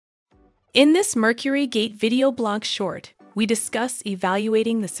In this MercuryGate video blog short, we discuss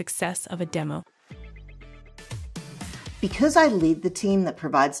evaluating the success of a demo. Because I lead the team that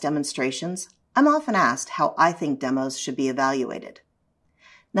provides demonstrations, I'm often asked how I think demos should be evaluated.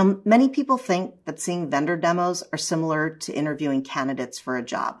 Now, many people think that seeing vendor demos are similar to interviewing candidates for a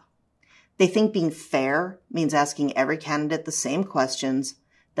job. They think being fair means asking every candidate the same questions,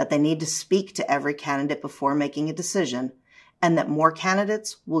 that they need to speak to every candidate before making a decision, and that more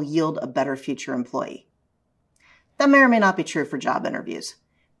candidates will yield a better future employee. That may or may not be true for job interviews,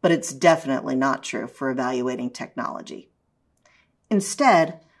 but it's definitely not true for evaluating technology.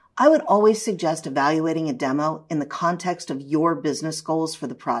 Instead, I would always suggest evaluating a demo in the context of your business goals for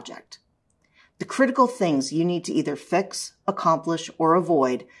the project. The critical things you need to either fix, accomplish, or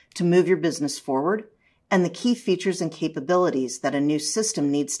avoid to move your business forward, and the key features and capabilities that a new system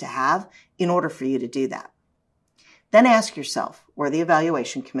needs to have in order for you to do that. Then ask yourself, or the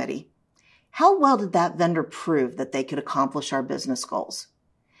evaluation committee, how well did that vendor prove that they could accomplish our business goals?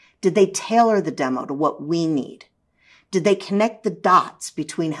 Did they tailor the demo to what we need? Did they connect the dots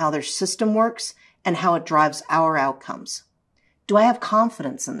between how their system works and how it drives our outcomes? Do I have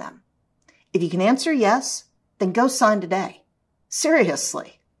confidence in them? If you can answer yes, then go sign today.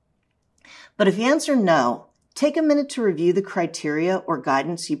 Seriously. But if you answer no, take a minute to review the criteria or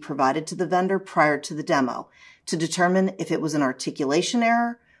guidance you provided to the vendor prior to the demo to determine if it was an articulation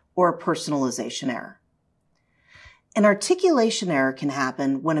error or a personalization error. An articulation error can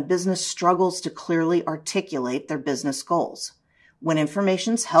happen when a business struggles to clearly articulate their business goals, when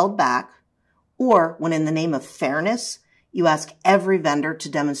information's held back, or when in the name of fairness, you ask every vendor to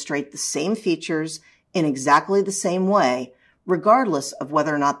demonstrate the same features in exactly the same way, regardless of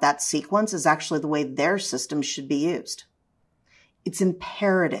whether or not that sequence is actually the way their system should be used. It's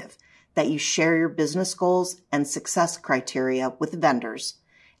imperative that you share your business goals and success criteria with vendors,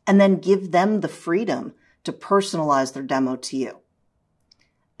 and then give them the freedom to personalize their demo to you.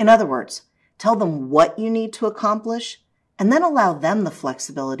 In other words, tell them what you need to accomplish, and then allow them the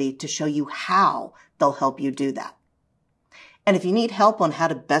flexibility to show you how they'll help you do that. And if you need help on how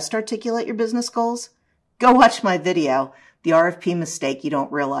to best articulate your business goals, go watch my video, The RFP Mistake You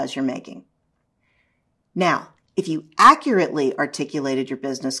Don't Realize You're Making. Now, if you accurately articulated your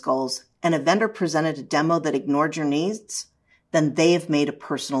business goals and a vendor presented a demo that ignored your needs, then they have made a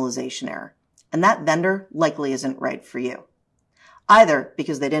personalization error, and that vendor likely isn't right for you, either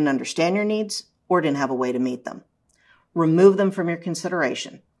because they didn't understand your needs or didn't have a way to meet them. Remove them from your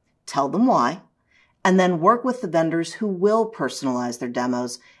consideration, tell them why, and then work with the vendors who will personalize their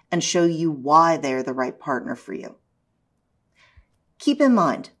demos and show you why they're the right partner for you. Keep in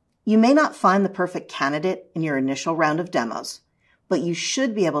mind, you may not find the perfect candidate in your initial round of demos, but you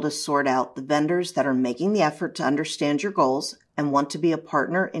should be able to sort out the vendors that are making the effort to understand your goals and want to be a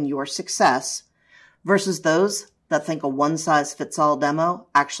partner in your success versus those that think a one-size-fits-all demo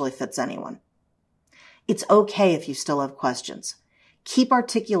actually fits anyone. It's okay if you still have questions. Keep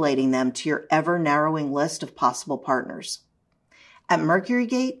articulating them to your ever-narrowing list of possible partners. At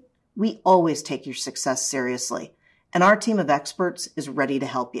MercuryGate, we always take your success seriously, and our team of experts is ready to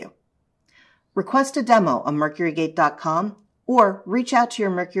help you. Request a demo on MercuryGate.com or reach out to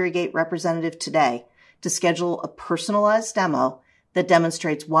your MercuryGate representative today to schedule a personalized demo that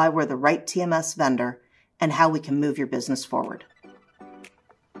demonstrates why we're the right TMS vendor and how we can move your business forward.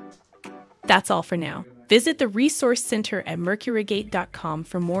 That's all for now. Visit the Resource Center at MercuryGate.com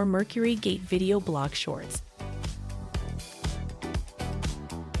for more MercuryGate video blog shorts.